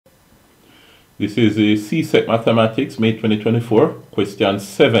This is a CSEC Mathematics, May 2024, question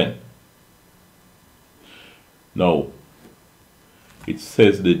 7. Now, it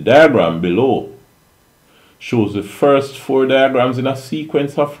says the diagram below shows the first 4 diagrams in a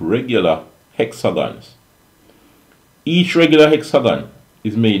sequence of regular hexagons. Each regular hexagon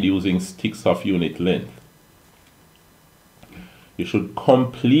is made using sticks of unit length. You should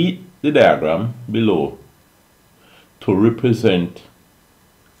complete the diagram below to represent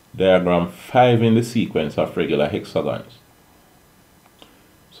diagram 5 in the sequence of regular hexagons.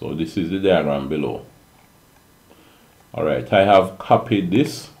 So this is the diagram below. Alright, I have copied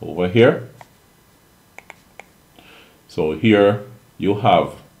this over here. So here you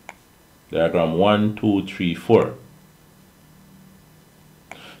have diagram 1, 2, 3, 4.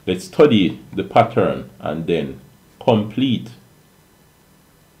 Let's study the pattern and then complete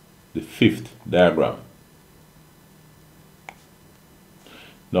the 5th diagram.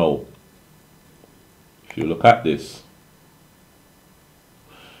 Now, if you look at this,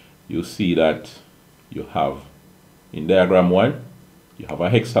 you see that you have in diagram 1, you have a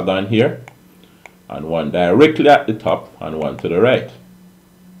hexagon here, and one directly at the top and one to the right.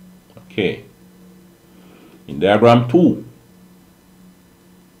 Okay. In diagram 2,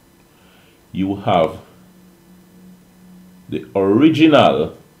 you have the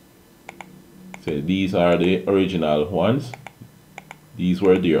original, so these are the original ones. These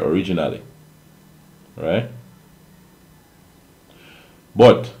were there originally, right?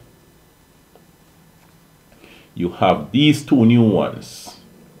 But you have these 2 new ones.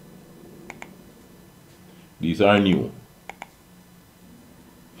 These are new.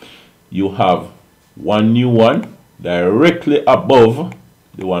 You have one new one directly above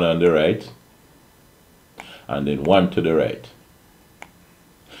the one on the right, and then one to the right.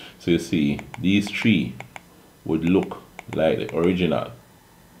 So you see, these 3 would look like the original.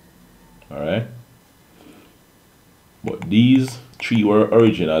 Alright? But these 3 were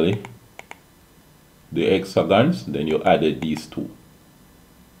originally the hexagons, then you added these 2.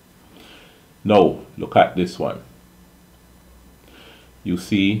 Now, look at this one. You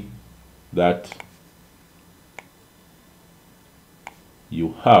see that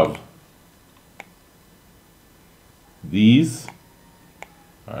you have these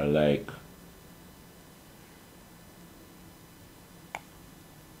are like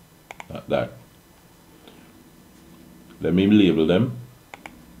that. Let me label them.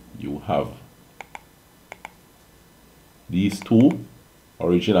 You have these 2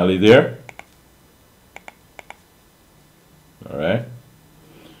 originally there. Alright.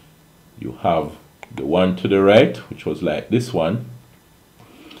 You have the one to the right, which was like this one.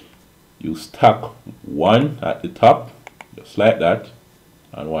 You stack one at the top, just like that,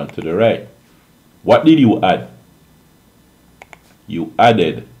 and one to the right. What did you add? You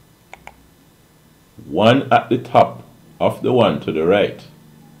added one at the top of the one to the right.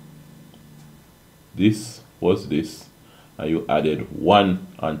 This was this, and you added one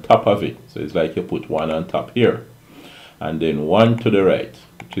on top of it. So it's like you put one on top here, and then one to the right,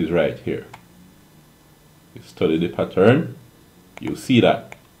 which is right here. You study the pattern, you see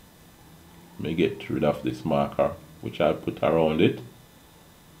that. Let me get rid of this marker, which I put around it.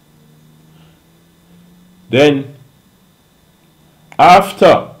 Then,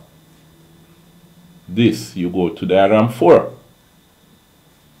 after this, you go to diagram 4.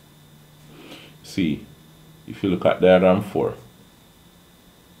 See, if you look at diagram 4,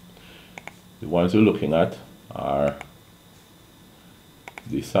 the ones you're looking at are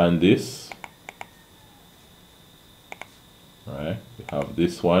this and this. Right? You have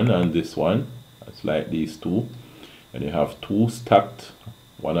this one and this one. That's like these 2. And you have 2 stacked,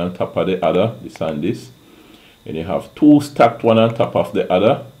 one on top of the other, this and this. And you have 2 stacked one on top of the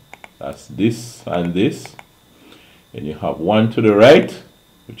other. That's this and this. And you have one to the right,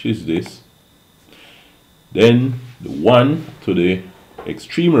 which is this. Then the one to the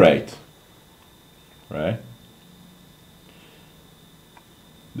extreme right. Right?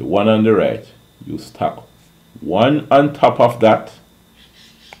 The one on the right, you stack one on top of that,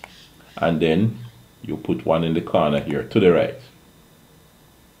 and then you put one in the corner here to the right.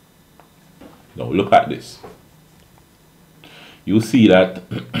 Now look at this. You see that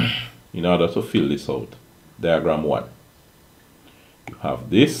in order to fill this out, diagram 1, you have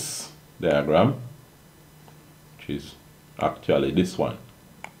this diagram, which is actually this one.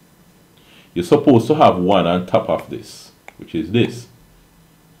 You're supposed to have one on top of this, which is this.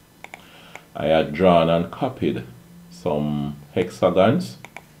 I had drawn and copied some hexagons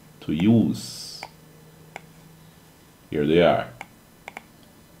to use. Here they are.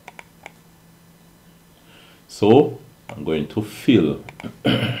 So I'm going to fill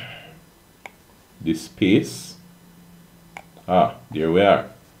this space. There we are.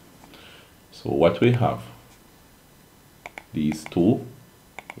 So what we have, these two,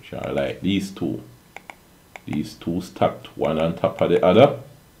 which are like these two stacked one on top of the other,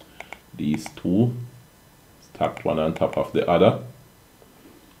 these two stacked one on top of the other.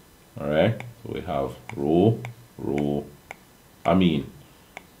 All right, so we have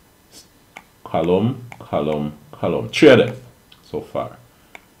column, column, column, three of them so far.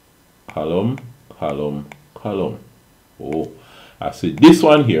 Column, column, column. Oh, I see this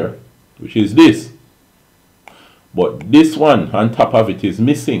one here, which is this, but this one on top of it is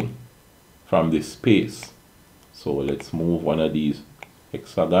missing from this space. So let's move one of these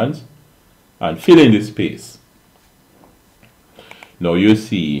hexagons and fill in the space. Now you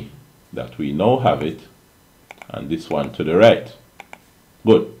see that we now have it, and this one to the right.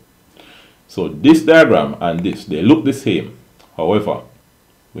 Good. So this diagram and this, they look the same. However,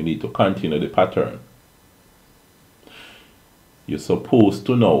 we need to continue the pattern. You're supposed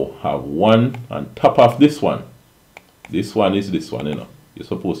to now have one on top of this one. This one is this one, you know. You're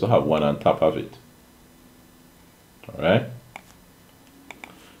supposed to have one on top of it. Alright?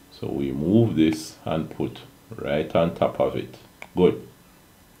 So we move this and put right on top of it. Good.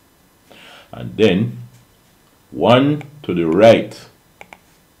 And then one to the right.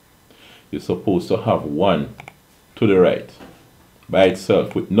 You're supposed to have one to the right by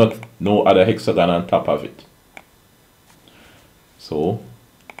itself with no other hexagon on top of it. So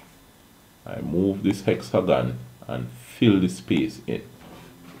I move this hexagon and fill the space in.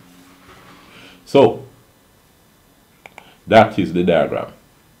 So that is the diagram.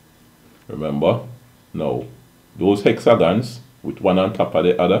 Remember, now those hexagons with one on top of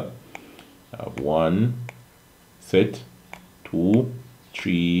the other, I have one set, 2,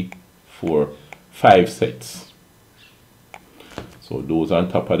 3, 4, 5 sets. So those on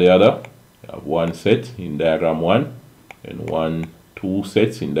top of the other, I have one set in diagram 1, and 2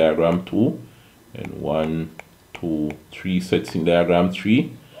 sets in diagram 2, and 2, 3 sets in diagram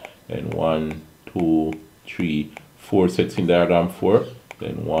 3, and 2, 3, 4 sets in diagram 4,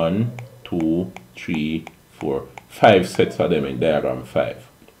 then 1, 2, 3, 4, 5 sets of them in diagram 5.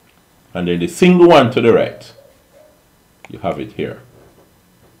 And then the single one to the right, you have it here.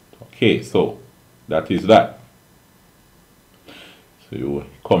 Okay, so that is that. So you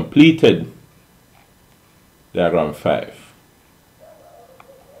completed diagram 5.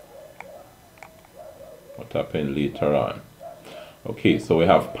 What happened later on? Okay, so we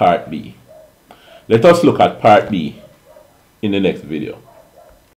have part B. Let us look at part B in the next video.